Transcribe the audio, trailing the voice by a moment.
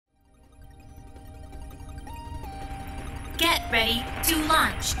ready to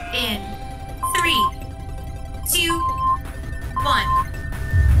launch in 3, 2, 1.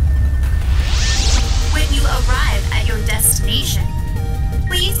 When you arrive at your destination,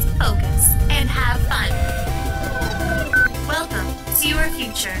 please focus and have fun. Welcome to your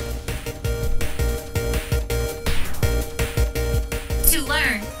future. To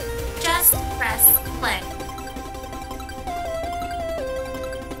learn, just press play.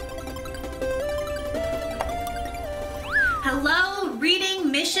 Hello,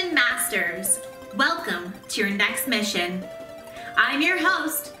 Reading Mission Masters. Welcome to your next mission. I'm your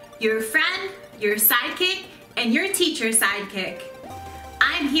host, your friend, your sidekick, and your teacher sidekick.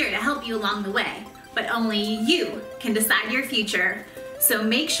 I'm here to help you along the way, but only you can decide your future. So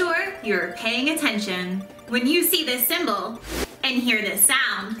make sure you're paying attention. When you see this symbol and hear this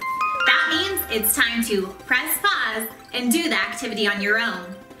sound, that means it's time to press pause and do the activity on your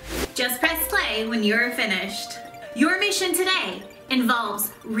own. Just press play when you're finished. Your mission today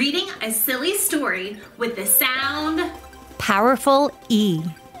involves reading a silly story with the sound powerful E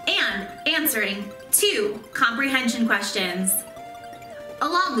and answering 2 comprehension questions.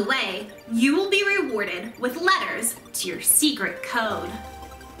 Along the way, you will be rewarded with letters to your secret code.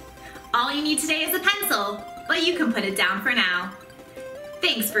 All you need today is a pencil, but you can put it down for now.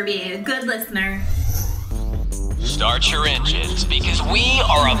 Thanks for being a good listener. Start your engines because we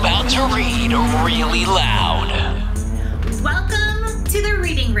are about to read really loud. Welcome to the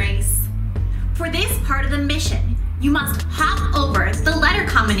reading race. For this part of the mission, you must hop over the letter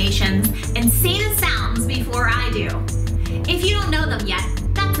combinations and say the sounds before I do. If you don't know them yet,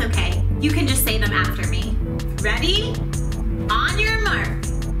 that's okay. You can just say them after me. Ready? On your mark.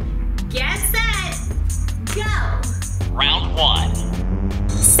 Get set. Go. Round 1.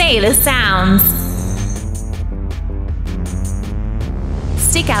 Say the sounds.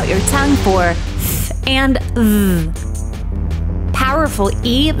 Stick out your tongue for th and th. Powerful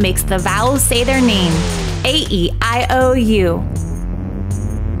E makes the vowels say their name. A-E-I-O-U.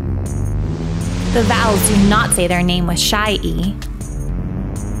 The vowels do not say their name with shy E.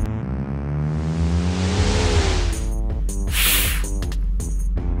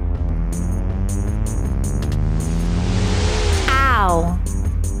 Ow.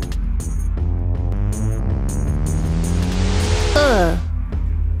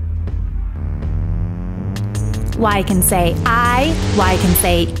 Y can say I, Y can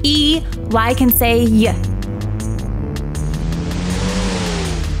say E, Y can say Y.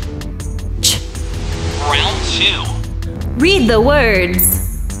 Ch. Round 2. Read the words.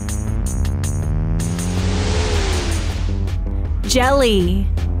 Jelly.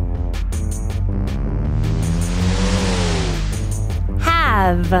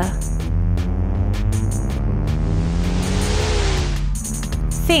 Have.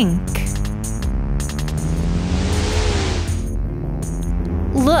 Think.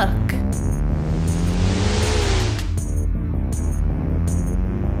 Look.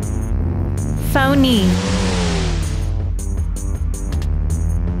 Phony.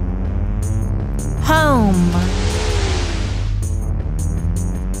 Home.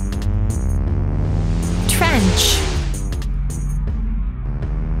 Trench.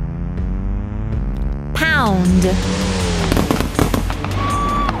 Pound.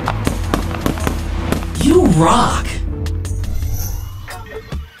 You rock!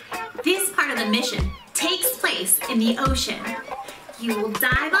 This part of the mission takes place in the ocean. You will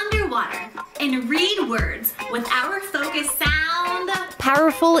dive underwater and read words with our focus sound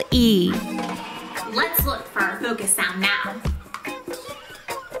Powerful E. Let's look for our focus sound now.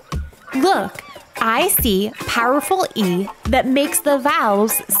 Look, I see powerful E that makes the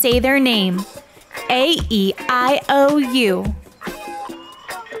vowels say their name. A-E-I-O-U.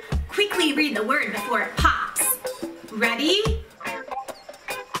 Quickly read the word before it pops. Ready?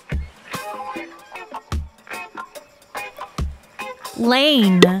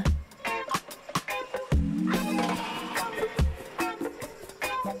 Lane.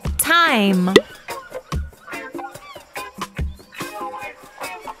 Time.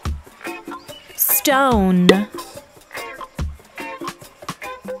 Stone.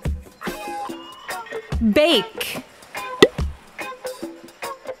 Bake.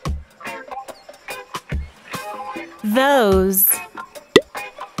 Those.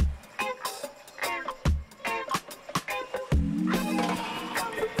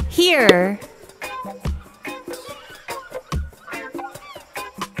 Here.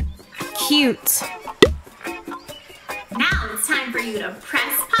 Cute. Now it's time for you to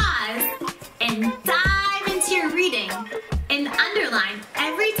press pause and dive into your reading and underline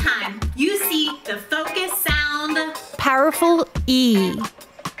every time you see the focus sound Powerful E.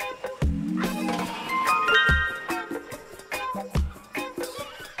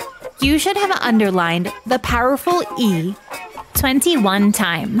 You should have underlined the powerful E 21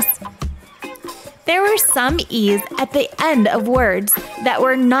 times. There were some E's at the end of words that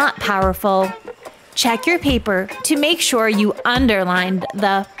were not powerful. Check your paper to make sure you underlined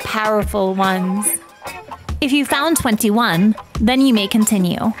the powerful ones. If you found 21, then you may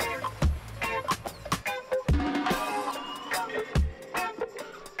continue.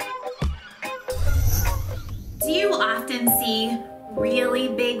 Do you often see really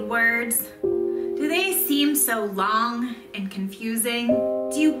big words? Do they seem so long and confusing?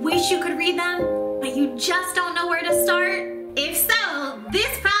 Do you wish you could read them, but you just don't know where to start? If so,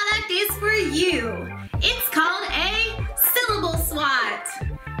 this product is for you. It's called a syllable SWAT.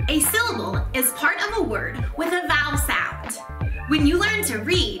 A syllable is part of a word with a vowel sound. When you learn to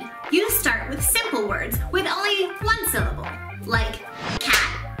read, you start with simple words with only one syllable, like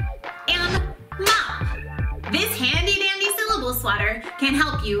cat and mop. This handy-dandy syllable swatter can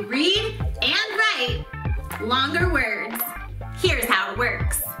help you read and write longer words. Here's how it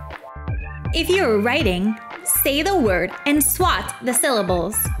works. If you're writing, say the word and swat the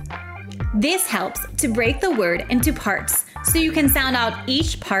syllables. This helps to break the word into parts so you can sound out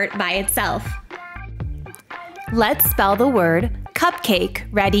each part by itself. Let's spell the word cupcake.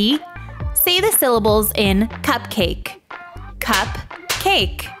 Ready? Say the syllables in cupcake.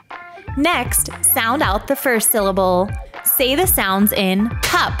 Cupcake. Next, sound out the first syllable. Say the sounds in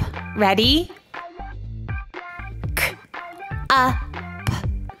cup. Ready? K, p,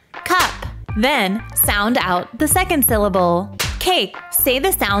 cup. Then, sound out the second syllable. Cake. Say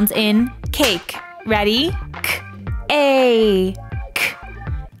the sounds in cake. Ready? K, a, k,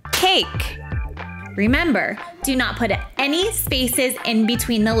 cake. Remember, do not put any spaces in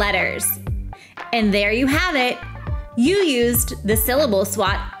between the letters. And there you have it. You used the syllable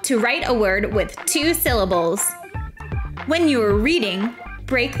SWAT to write a word with 2 syllables. When you are reading,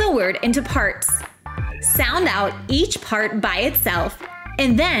 break the word into parts. Sound out each part by itself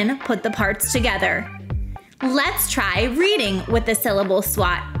and then put the parts together. Let's try reading with the syllable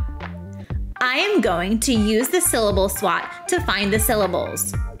SWAT. I am going to use the syllable SWAT to find the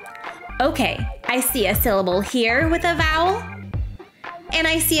syllables. Okay, I see a syllable here with a vowel, and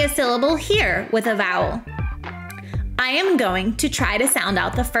I see a syllable here with a vowel. I am going to try to sound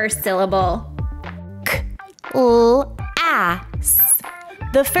out the first syllable. K-l-a-s.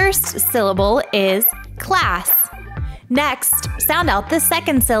 The first syllable is class. Next, sound out the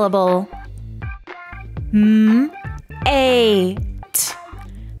second syllable. M-a-t.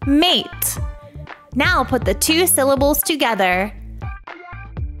 Mate. Now put the 2 syllables together.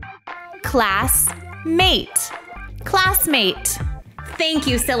 Classmate. Classmate. Thank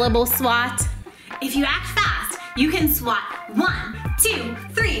you, syllable SWAT. If you act fast, you can swat 1, 2,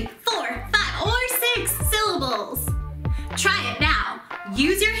 3, 4, 5, or 6 syllables. Try it now.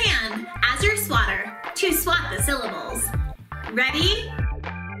 Use your hand as your swatter to swat the syllables. Ready?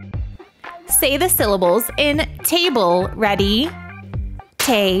 Say the syllables in table. Ready?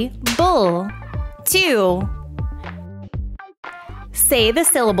 Table. 2. Say the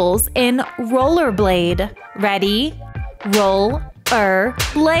syllables in rollerblade. Ready?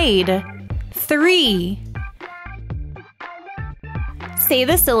 Roll-er-blade. 3. Say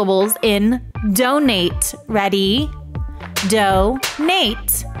the syllables in donate. Ready?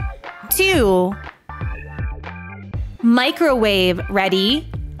 Donate. 2. Microwave. Ready?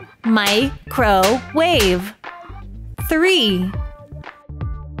 Microwave. 3.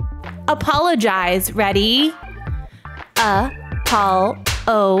 Apologize. Ready?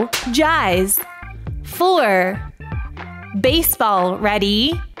 Apologize. 4. Baseball.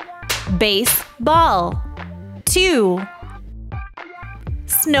 Ready? Baseball. 2.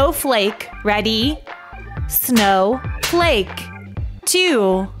 Snowflake. Ready? Snowflake.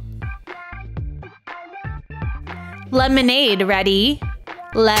 2. Lemonade. Ready?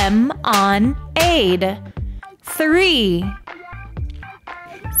 Lemonade. 3.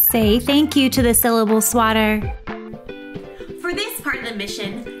 Say thank you to the syllable swatter. For this part of the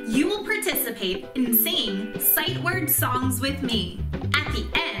mission, you will participate in singing sight word songs with me. At the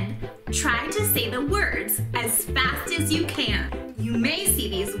end, try to say the words as fast as you can. You may see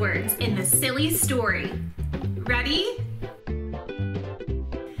these words in the silly story. Ready?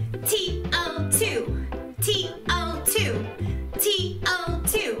 T-O-2, T-O-2,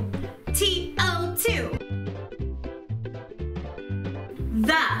 T-O-2, T-O-2.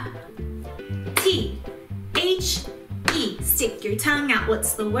 The, T-H-E. Stick your tongue out.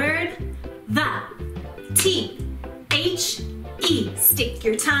 What's the word? The, T-H-E. Stick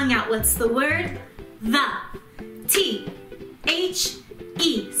your tongue out. What's the word? The, T-H-E.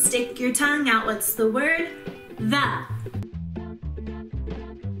 Stick your tongue out. What's the word? The.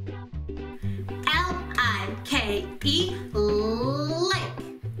 L-I-K-E, lake.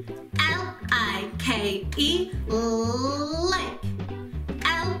 L-I-K-E, lake.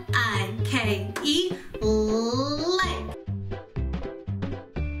 L-I-K-E, lake.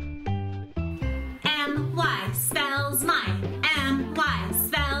 M-Y spells mine. M-Y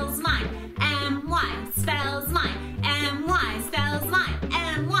spells mine. M-Y spells mine. M-Y spells mine.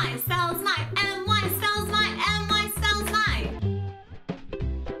 M-Y spells mine. M-Y spells mine. M-Y spells mine.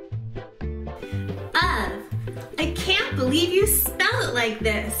 Of. I can't believe you spell it like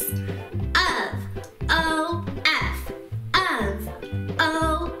this. Of. O-F. Of.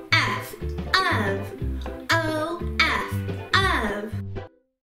 O-F. Of. O-F. Of.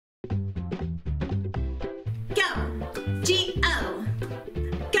 Go. G-O.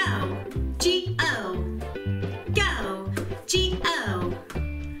 Go. G-O. Go. G-O.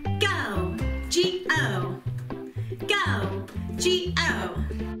 Go. G-O. Go. G-O.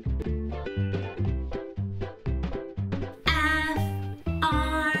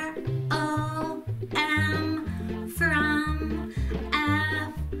 F-R-O-M from F-R-O-M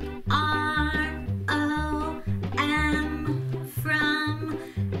from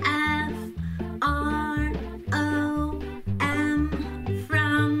F-R-O-M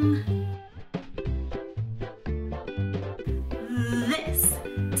from this.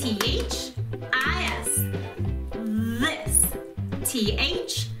 T-H-I-S. This.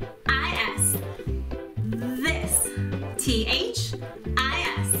 T-H-I-S. This.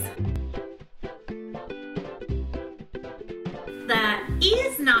 T-H-I-S. The E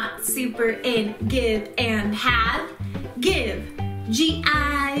is not super in give and have. Give.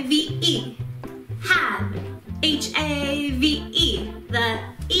 G-I-V-E. Have. H-A-V-E. The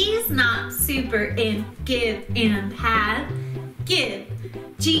E is not super in give and have. Give.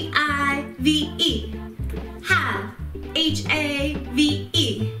 G-I-V-E. Have.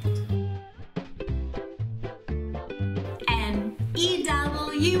 H-A-V-E.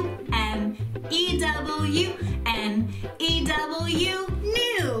 N-E-W, N-E-W, N-E-W,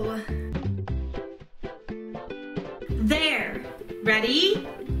 new. There. Ready?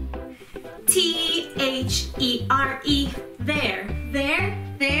 T-H-E-R-E, there. There,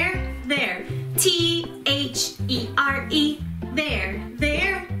 there, there. T-H-E-R-E, there.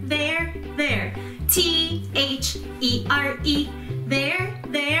 There, there, there. T-H-E-R-E, there,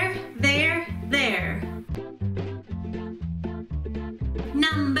 there, there, there.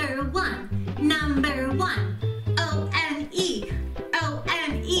 Number one, number one. O-N-E,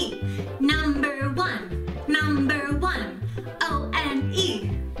 O-N-E. Number one, number one. O-N-E,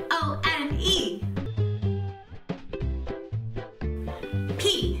 O-N-E.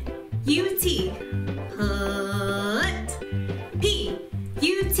 P-U-T, put.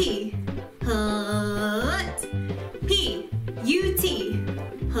 P-U-T, put. P-U-T,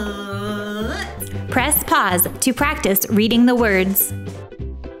 put. Press pause to practice reading the words.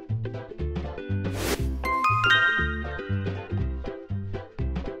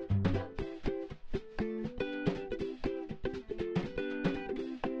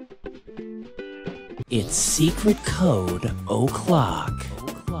 It's secret code o'clock.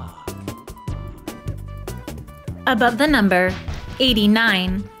 Above the number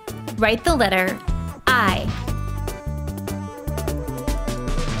 89, write the letter I.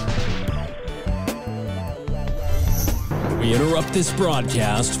 We interrupt this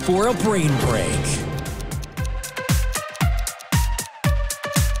broadcast for a brain break.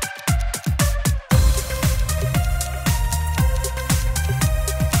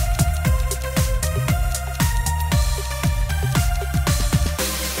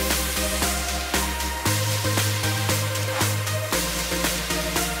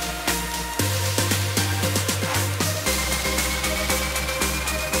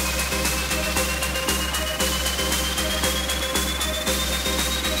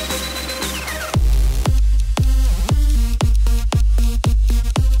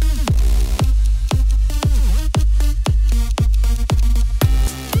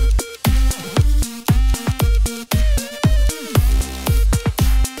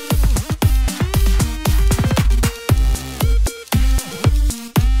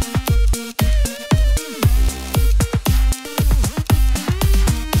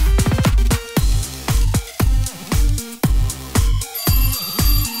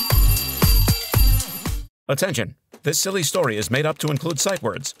 Attention! This silly story is made up to include sight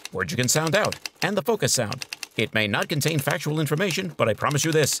words, words you can sound out, and the focus sound. It may not contain factual information, but I promise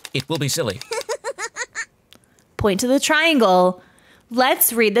you this, it will be silly. Point to the triangle.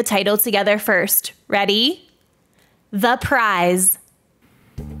 Let's read the title together first. Ready? The prize.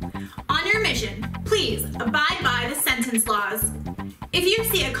 On your mission, please abide by the sentence laws. If you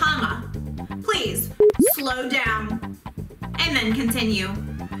see a comma, please slow down, and then continue.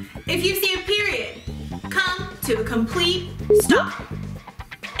 If you see a period, come to a complete stop,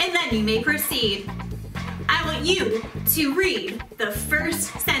 and then you may proceed. I want you to read the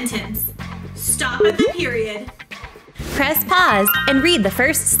first sentence. Stop at the period. Press pause and read the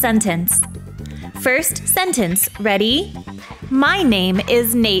first sentence. First sentence, ready? My name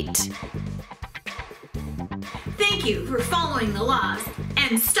is Nate. Thank you for following the laws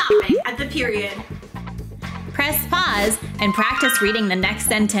and stopping at the period. Press pause and practice reading the next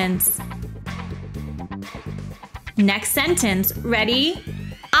sentence. Next sentence, ready?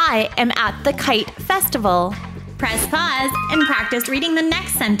 I am at the kite festival. Press pause and practice reading the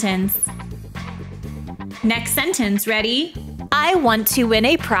next sentence. Next sentence, ready? I want to win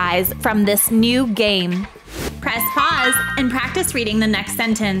a prize from this new game. Press pause and practice reading the next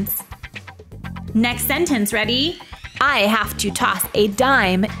sentence. Next sentence, ready? I have to toss a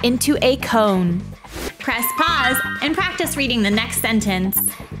dime into a cone. Press pause and practice reading the next sentence.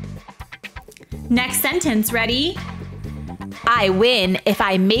 Next sentence, ready? I win if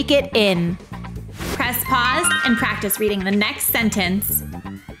I make it in. Press pause and practice reading the next sentence.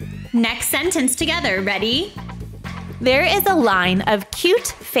 Next sentence together, ready? There is a line of cute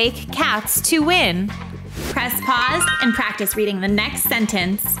fake cats to win. Press pause and practice reading the next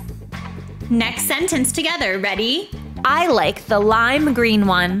sentence. Next sentence together, ready? I like the lime green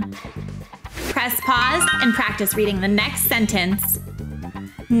one. Press pause and practice reading the next sentence.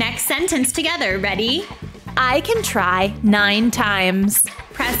 Next sentence together, ready? I can try 9 times.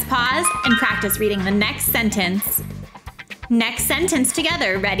 Press pause and practice reading the next sentence. Next sentence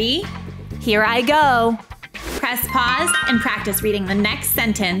together, ready? Here I go. Press pause and practice reading the next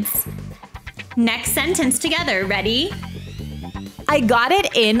sentence. Next sentence together, ready? I got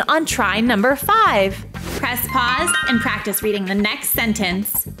it in on try number 5. Press pause and practice reading the next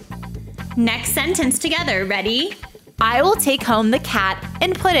sentence. Next sentence together, ready? I will take home the cat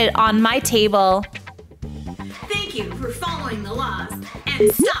and put it on my table. Thank you for following the laws and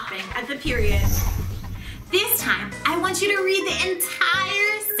stopping at the period. This time, I want you to read the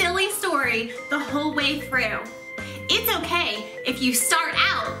entire silly story the whole way through. It's okay if you start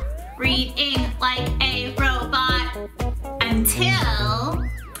out reading like a robot until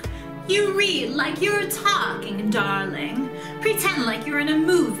you read like you're talking, darling. Pretend like you're in a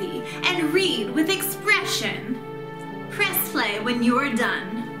movie and read with expression. Press play when you're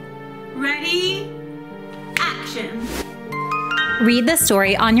done. Ready? Action. Read the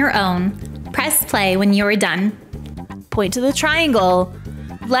story on your own. Press play when you're done. Point to the triangle.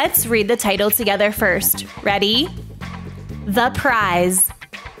 Let's read the title together first. Ready? The prize.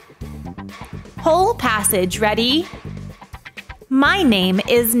 Whole passage, ready? My name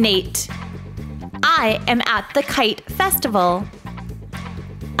is Nate. I am at the kite festival.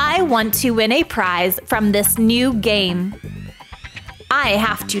 I want to win a prize from this new game. I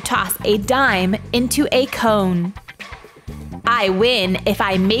have to toss a dime into a cone. I win if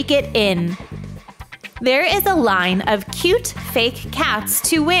I make it in. There is a line of cute fake cats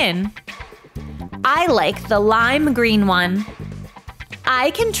to win. I like the lime green one.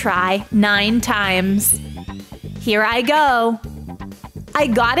 I can try 9 times. Here I go. I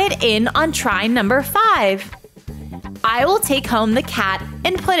got it in on try number 5. I will take home the cat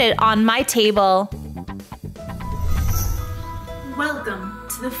and put it on my table. Welcome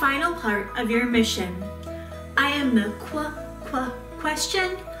to the final part of your mission. I am the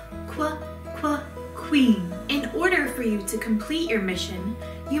question queen. In order for you to complete your mission,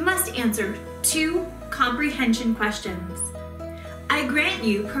 you must answer 2 comprehension questions. I grant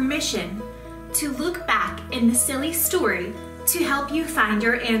you permission to look back in the silly story to help you find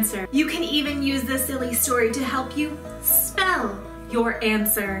your answer. You can even use the silly story to help you spell your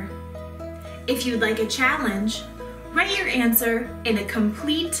answer. If you'd like a challenge, write your answer in a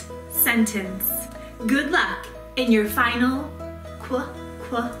complete sentence. Good luck in your final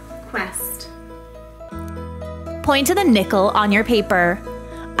quest. Point to the nickel on your paper.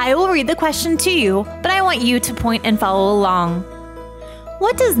 I will read the question to you, but I want you to point and follow along.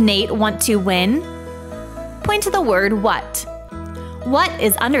 What does Nate want to win? Point to the word what. What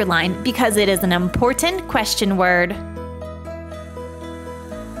is underlined because it is an important question word.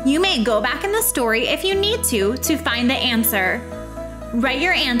 You may go back in the story if you need to find the answer. Write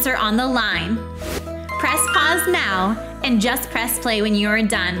your answer on the line. Press pause now and just press play when you are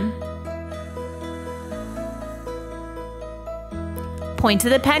done. Point to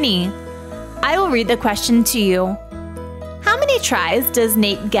the penny. I will read the question to you. How many tries does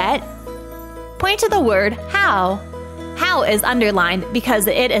Nate get? Point to the word how. How is underlined because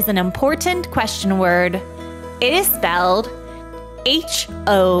it is an important question word. It is spelled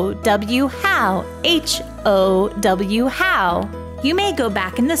H-O-W, how, H-O-W, how. You may go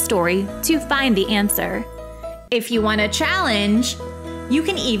back in the story to find the answer. If you want a challenge, you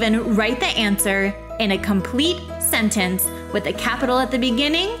can even write the answer in a complete sentence with a capital at the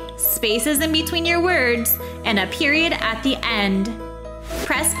beginning, spaces in between your words, and a period at the end.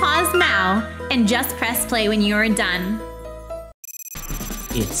 Press pause now and just press play when you are done.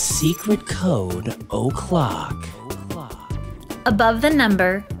 It's secret code o'clock. Above the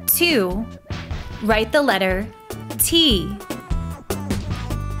number 2, write the letter T.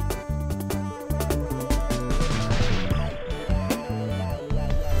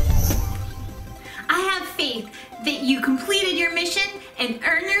 I have faith that you completed your mission and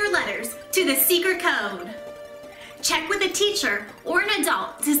earned your letters to the secret code. Check with a teacher or an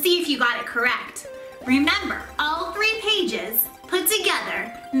adult to see if you got it correct. Remember, all 3 pages put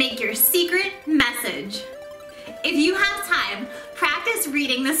together make your secret message. If you have time, practice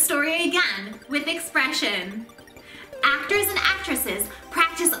reading the story again with expression. Actors and actresses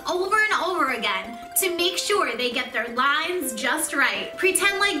practice over and over again to make sure they get their lines just right.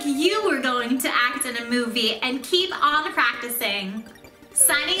 Pretend like you were going to act in a movie and keep on practicing.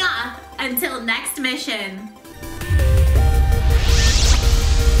 Signing off until next mission.